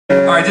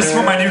Alright, this is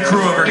for my new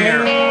crew over here.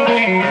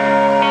 You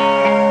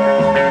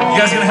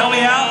guys gonna help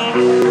me out?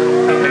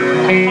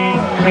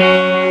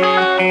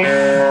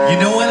 You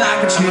know I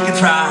like a chicken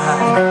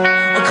fried,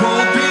 a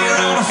cold beer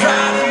on a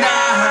Friday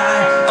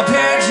night, a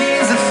pair of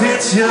jeans that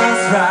fit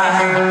just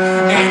right,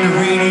 and the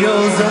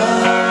radio's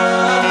up.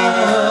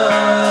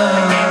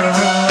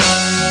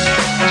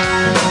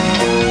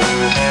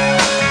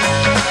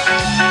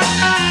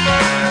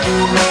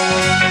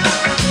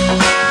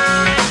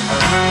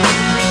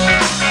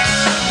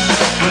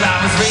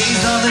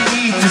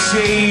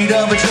 Shade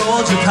of a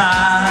Georgia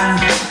pine,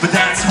 but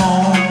that's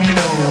home, you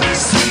know.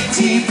 Sweet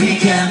tea,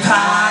 pecan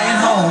pie, and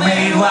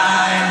homemade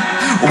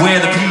wine, where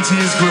the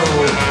peaches grow.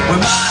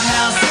 Where my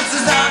house sits,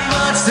 there's not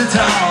much to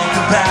talk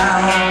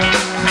about,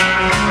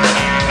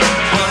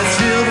 but it's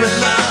filled with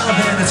love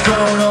and it's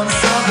grown on the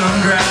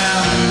southern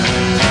ground.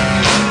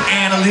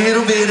 And a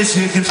little bit of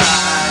chicken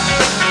fried,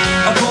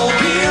 a cold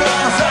beer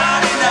on a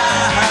Friday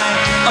night,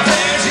 a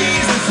pair of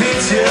jeans that fit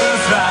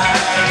just right,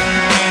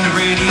 and the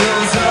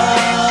radio's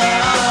up.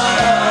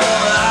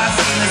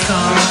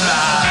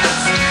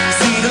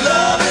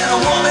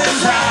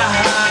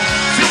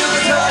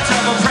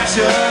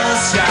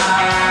 Just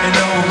shout and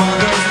know a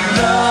mother's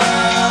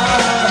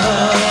love.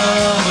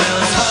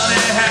 Well, it's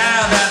funny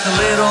how that the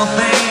little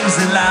things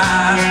in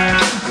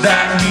life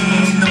that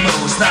mean the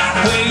most, not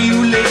where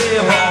you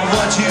live or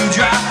what you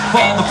drive,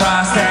 or the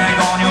price tag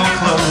on your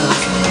clothes.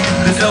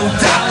 There's no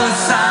dollar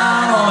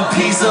sign on a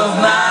piece of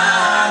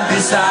mind,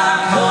 this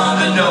I've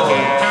come to know.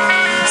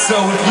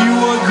 So if you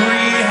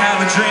agree,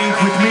 have a drink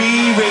with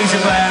me, raise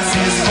your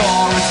glasses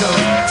for a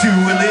toast to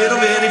a little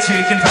bit of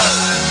chicken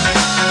pie,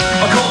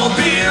 a cold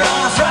beer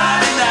on a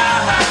Friday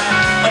night,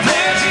 a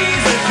pair of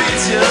jeans that fit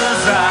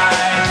just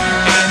right,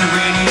 and the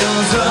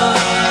radio's up.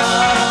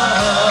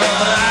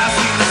 I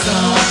see the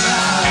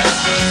sunrise,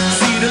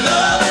 see the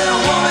love in a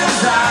woman's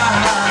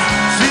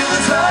eyes, feel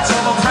the touch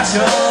of a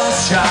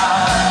precious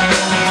child,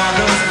 a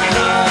mother's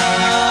love.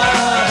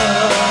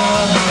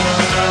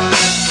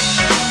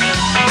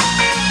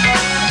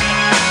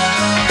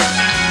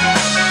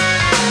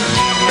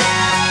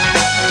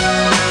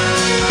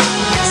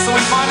 So we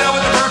find out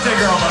what the birthday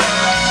girl likes.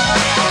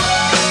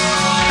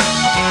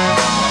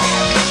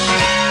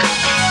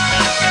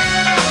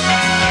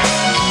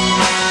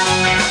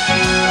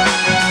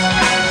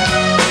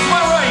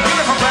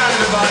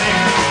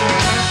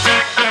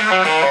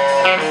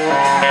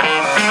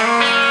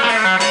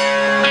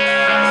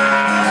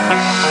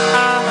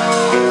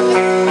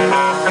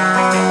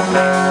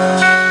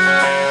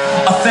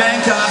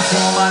 Thank God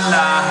for my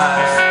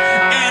life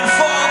and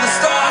for the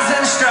stars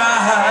and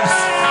stripes.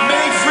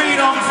 May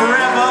freedom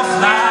forever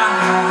fly.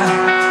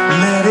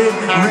 Let it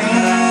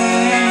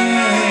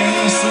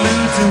ring.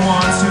 Salute to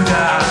ones who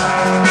die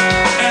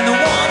and the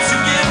ones who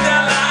give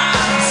their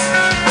lives,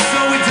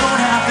 so we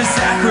don't have to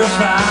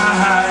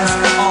sacrifice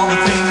all the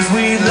things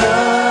we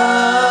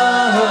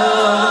love,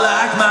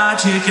 like my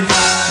chicken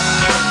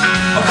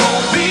pie, a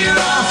cold beer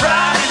on a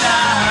Friday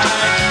night,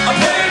 a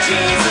pair of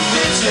jeans that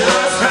fit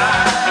just right.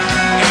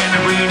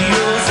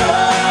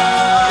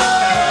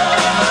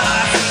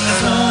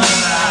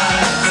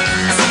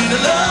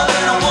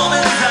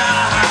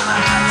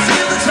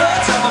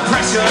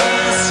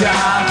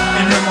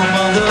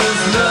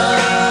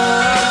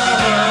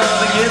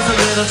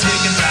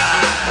 Chicken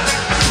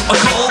fried, a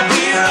cold